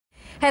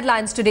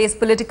Headlines Today's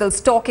political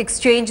stock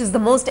exchange is the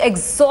most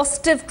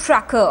exhaustive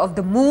tracker of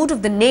the mood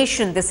of the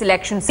nation this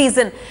election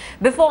season.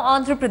 Before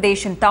Andhra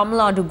Pradesh and Tamil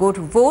Nadu go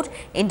to vote,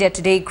 India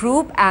Today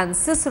Group and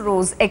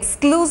Cicero's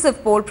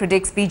exclusive poll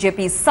predicts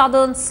BJP's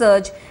southern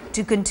surge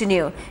to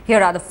continue.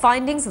 Here are the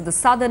findings of the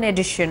southern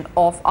edition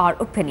of our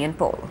opinion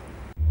poll.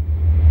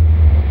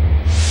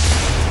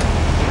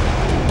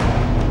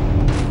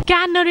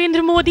 Can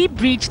Narendra Modi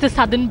breach the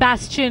southern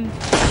bastion?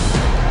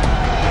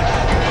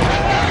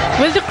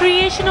 Will the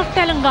creation of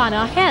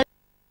Telangana help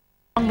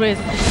Congress?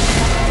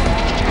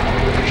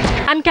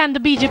 And can the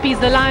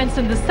BJP's alliance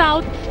in the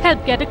south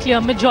help get a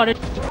clear majority?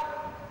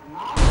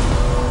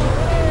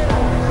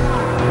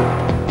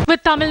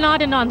 With Tamil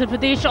Nadu and Andhra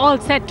Pradesh all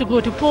set to go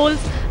to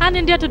polls, an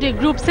India Today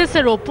Group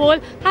Cicero poll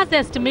has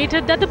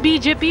estimated that the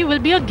BJP will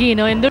be a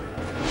gainer in the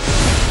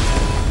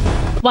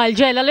while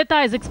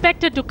Jayalalithaa is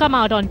expected to come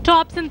out on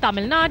tops in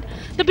Tamil Nadu,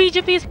 the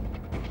BJP is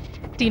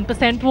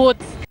 15%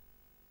 votes.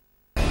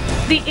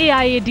 The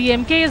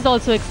AIADMK is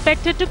also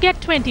expected to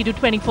get 20 to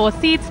 24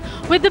 seats,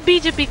 with the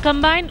BJP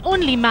combined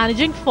only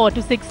managing 4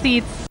 to 6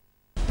 seats.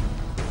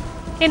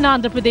 In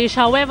Andhra Pradesh,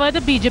 however,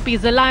 the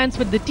BJP's alliance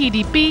with the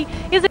TDP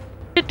is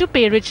expected to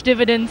pay rich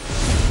dividends.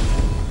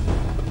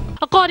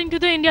 According to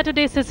the India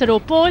Today Cicero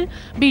poll,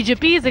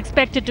 BJP is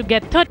expected to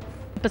get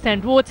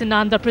 30% votes in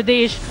Andhra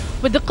Pradesh,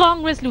 with the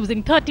Congress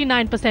losing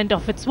 39%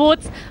 of its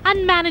votes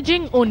and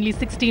managing only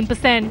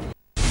 16%.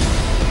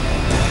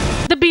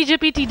 The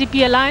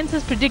BJP-TDP alliance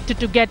is predicted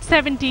to get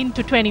 17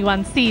 to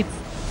 21 seats.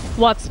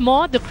 What's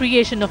more, the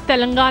creation of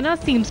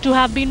Telangana seems to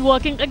have been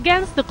working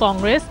against the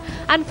Congress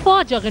and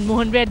for Jagan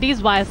Mohan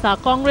Reddy's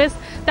YSR Congress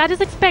that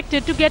is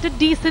expected to get a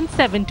decent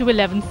 7 to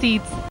 11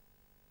 seats.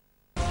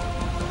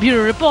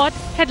 Bureau Report,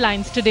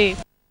 Headlines Today.